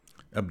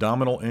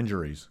Abdominal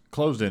injuries,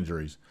 closed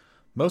injuries.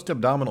 Most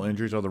abdominal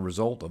injuries are the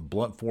result of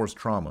blunt force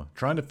trauma.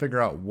 Trying to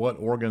figure out what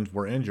organs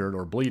were injured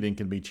or bleeding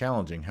can be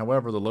challenging.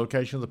 However, the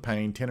location of the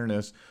pain,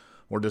 tenderness,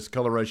 or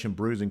discoloration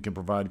bruising can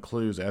provide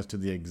clues as to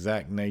the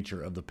exact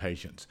nature of the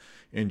patient's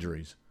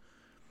injuries.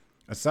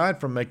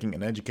 Aside from making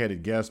an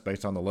educated guess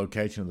based on the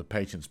location of the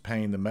patient's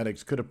pain, the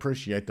medics could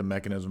appreciate the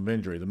mechanism of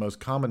injury. The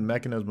most common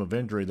mechanism of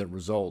injury that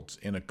results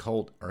in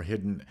occult or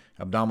hidden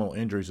abdominal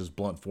injuries is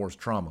blunt force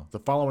trauma. The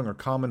following are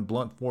common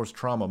blunt force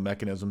trauma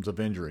mechanisms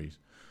of injuries: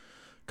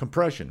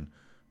 compression,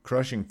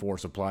 crushing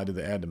force applied to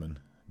the abdomen;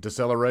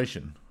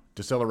 deceleration.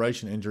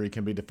 Deceleration injury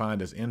can be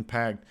defined as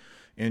impact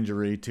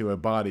injury to a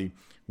body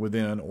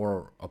within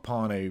or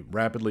upon a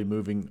rapidly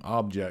moving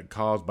object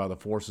caused by the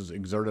forces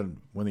exerted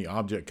when the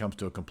object comes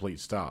to a complete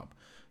stop.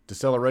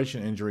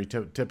 Deceleration injury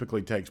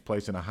typically takes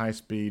place in a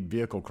high-speed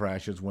vehicle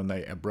crashes when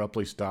they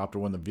abruptly stop or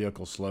when the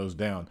vehicle slows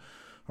down,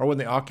 or when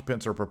the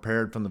occupants are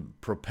propelled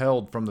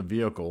from the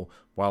vehicle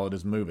while it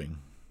is moving.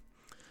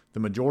 The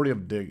majority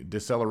of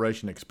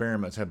deceleration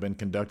experiments have been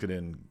conducted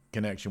in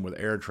connection with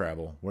air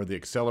travel, where the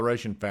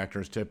acceleration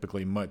factor is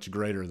typically much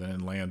greater than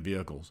in land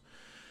vehicles.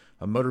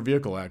 A motor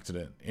vehicle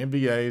accident.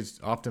 MVAs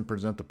often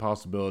present the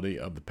possibility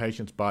of the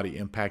patient's body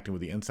impacting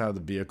with the inside of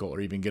the vehicle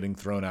or even getting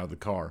thrown out of the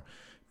car.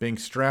 Being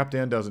strapped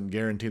in doesn't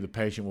guarantee the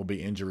patient will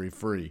be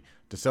injury-free.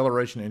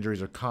 Deceleration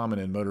injuries are common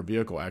in motor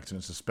vehicle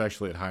accidents,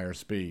 especially at higher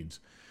speeds.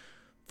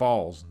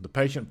 Falls. The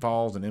patient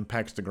falls and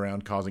impacts the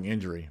ground, causing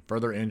injury.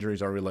 Further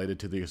injuries are related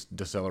to the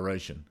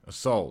deceleration.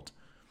 Assault.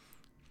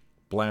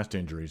 Blast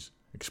injuries.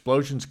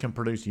 Explosions can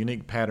produce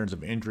unique patterns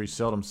of injury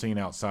seldom seen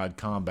outside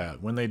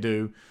combat. When they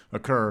do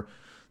occur,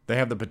 they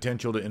have the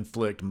potential to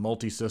inflict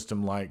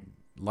multi-system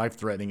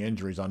life-threatening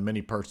injuries on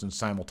many persons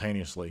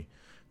simultaneously.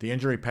 The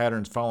injury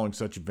patterns following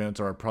such events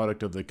are a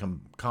product of the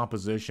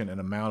composition and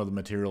amount of the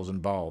materials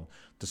involved,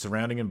 the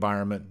surrounding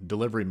environment,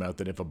 delivery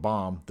method if a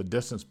bomb, the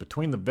distance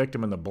between the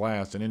victim and the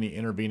blast, and any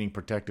intervening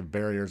protective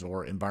barriers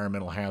or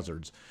environmental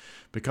hazards.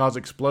 Because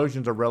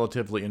explosions are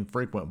relatively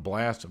infrequent,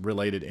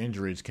 blast-related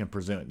injuries can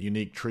present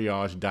unique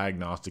triage,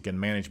 diagnostic, and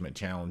management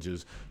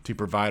challenges to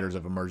providers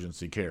of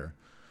emergency care.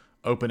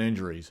 Open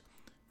injuries.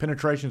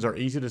 Penetrations are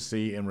easy to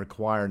see and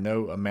require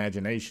no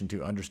imagination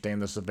to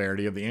understand the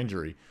severity of the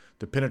injury.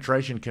 The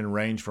penetration can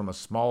range from a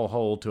small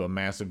hole to a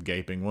massive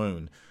gaping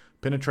wound.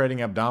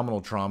 Penetrating abdominal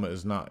trauma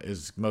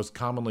is most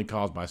commonly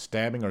caused by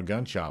stabbing or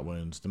gunshot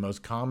wounds. The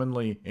most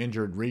commonly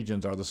injured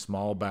regions are the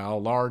small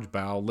bowel, large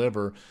bowel,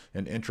 liver,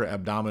 and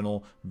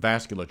intra-abdominal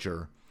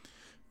vasculature.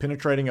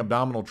 Penetrating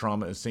abdominal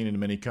trauma is seen in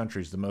many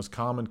countries. The most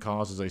common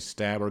cause is a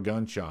stab or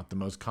gunshot. The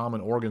most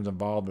common organs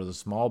involved are the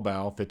small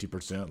bowel,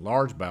 50%,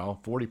 large bowel,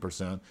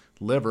 40%,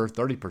 liver,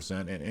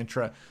 30%, and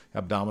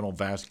intra-abdominal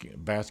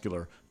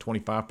vascular,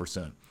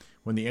 25%.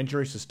 When the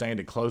injury is sustained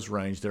at close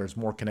range, there is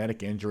more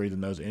kinetic injury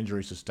than those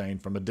injuries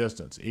sustained from a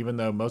distance. Even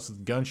though most of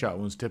the gunshot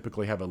wounds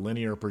typically have a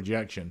linear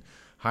projection,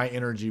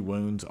 high-energy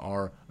wounds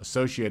are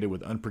associated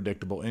with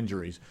unpredictable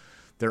injuries.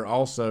 There are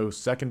also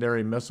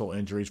secondary missile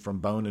injuries from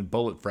bone and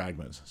bullet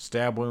fragments.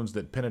 Stab wounds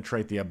that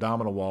penetrate the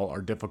abdominal wall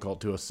are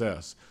difficult to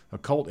assess.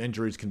 Occult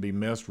injuries can be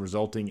missed,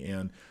 resulting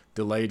in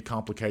delayed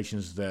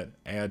complications that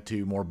add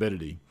to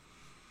morbidity.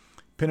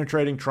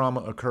 Penetrating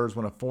trauma occurs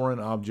when a foreign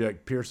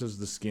object pierces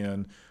the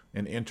skin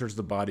and enters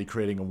the body,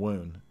 creating a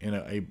wound.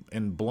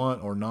 In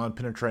blunt or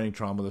non-penetrating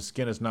trauma, the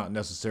skin is not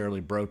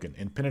necessarily broken.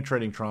 In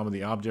penetrating trauma,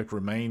 the object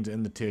remains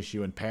in the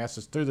tissue and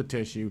passes through the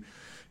tissue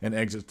and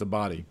exits the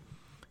body.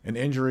 An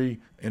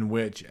injury in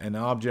which an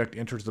object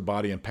enters the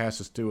body and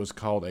passes through is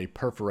called a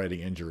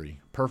perforating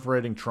injury.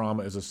 Perforating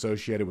trauma is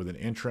associated with an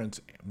entrance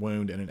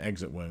wound and an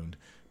exit wound.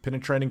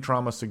 Penetrating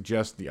trauma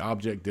suggests the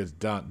object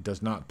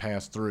does not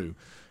pass through.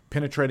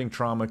 Penetrating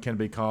trauma can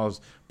be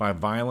caused by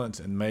violence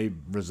and may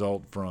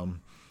result from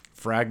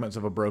fragments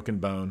of a broken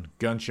bone,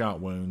 gunshot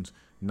wounds,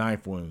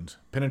 knife wounds.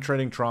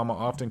 Penetrating trauma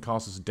often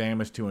causes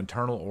damage to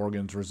internal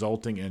organs,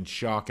 resulting in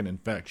shock and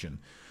infection.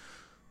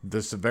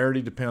 The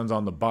severity depends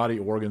on the body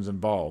organs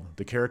involved,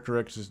 the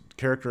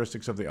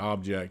characteristics of the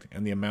object,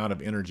 and the amount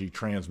of energy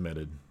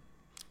transmitted.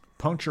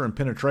 Puncture and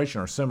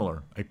penetration are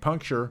similar. A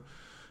puncture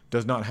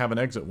does not have an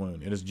exit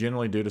wound. It is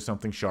generally due to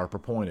something sharp or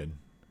pointed.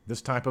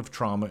 This type of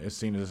trauma is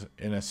seen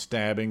in a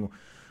stabbing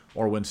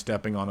or when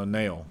stepping on a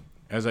nail.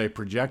 As a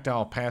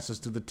projectile passes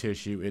through the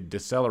tissue, it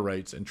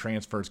decelerates and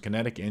transfers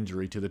kinetic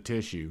injury to the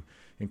tissue.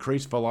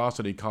 Increased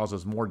velocity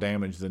causes more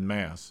damage than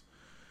mass.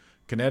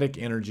 Kinetic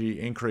energy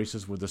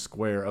increases with the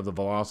square of the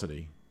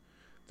velocity.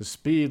 The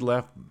speed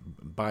left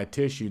by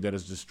tissue that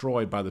is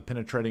destroyed by the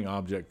penetrating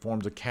object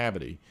forms a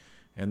cavity,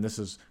 and this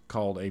is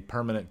called a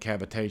permanent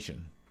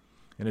cavitation.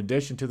 In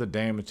addition to the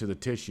damage to the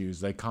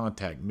tissues they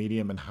contact,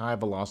 medium and high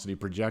velocity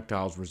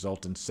projectiles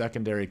result in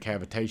secondary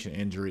cavitation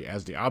injury.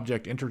 As the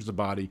object enters the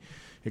body,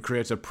 it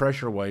creates a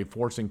pressure wave,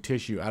 forcing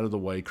tissue out of the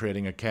way,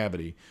 creating a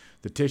cavity.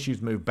 The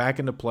tissues move back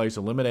into place,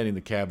 eliminating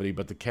the cavity,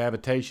 but the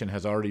cavitation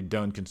has already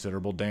done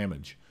considerable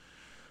damage.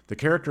 The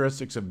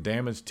characteristics of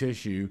damaged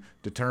tissue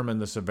determine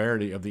the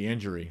severity of the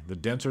injury. The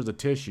denser the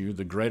tissue,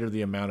 the greater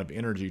the amount of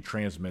energy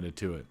transmitted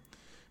to it.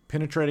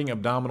 Penetrating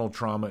abdominal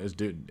trauma is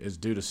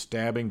due to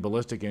stabbing,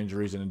 ballistic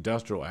injuries, and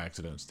industrial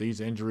accidents.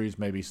 These injuries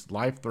may be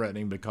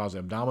life-threatening because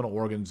abdominal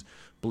organs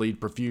bleed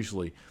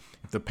profusely.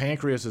 If the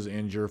pancreas is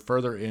injured,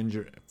 further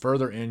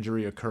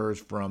injury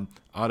occurs from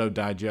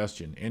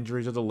autodigestion.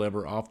 Injuries of the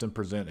liver often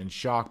present in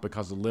shock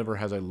because the liver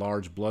has a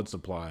large blood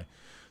supply.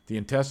 The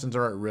intestines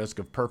are at risk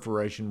of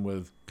perforation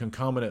with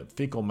concomitant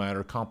fecal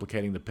matter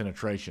complicating the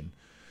penetration.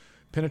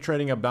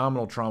 Penetrating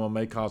abdominal trauma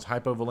may cause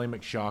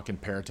hypovolemic shock and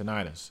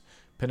peritonitis.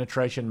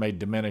 Penetration may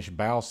diminish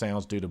bowel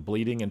sounds due to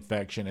bleeding,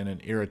 infection, and an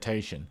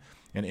irritation,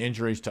 and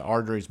injuries to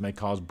arteries may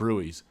cause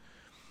bruits.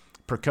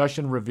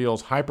 Percussion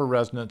reveals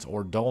hyperresonance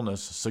or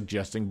dullness,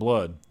 suggesting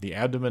blood. The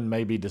abdomen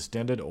may be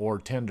distended or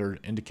tender,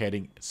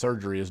 indicating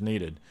surgery is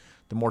needed.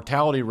 The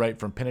mortality rate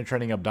from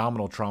penetrating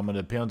abdominal trauma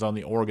depends on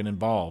the organ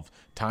involved,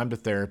 time to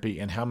therapy,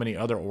 and how many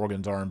other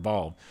organs are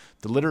involved.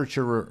 The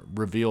literature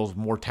reveals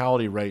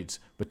mortality rates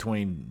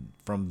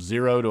from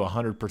 0 to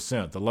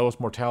 100%. The lowest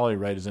mortality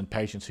rate is in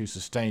patients who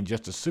sustain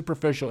just a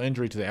superficial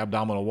injury to the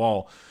abdominal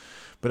wall.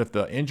 But if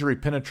the injury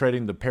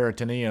penetrating the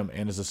peritoneum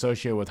and is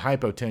associated with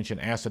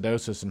hypotension,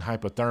 acidosis, and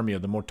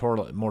hypothermia,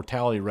 the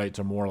mortality rates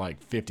are more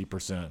like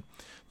 50%.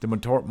 The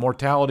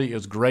mortality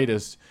is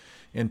greatest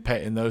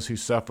in those who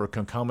suffer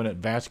concomitant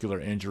vascular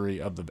injury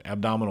of the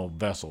abdominal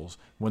vessels.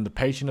 When the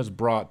patient is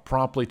brought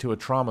promptly to a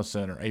trauma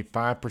center, a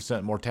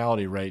 5%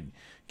 mortality rate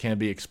can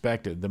be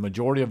expected. The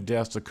majority of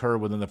deaths occur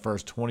within the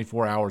first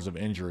 24 hours of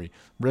injury.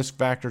 Risk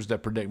factors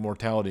that predict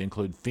mortality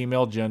include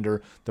female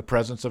gender, the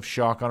presence of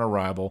shock on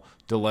arrival,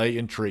 delay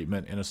in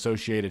treatment, and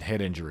associated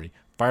head injury.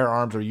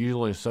 Firearms are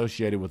usually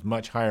associated with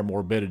much higher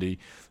morbidity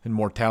and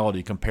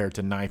mortality compared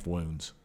to knife wounds.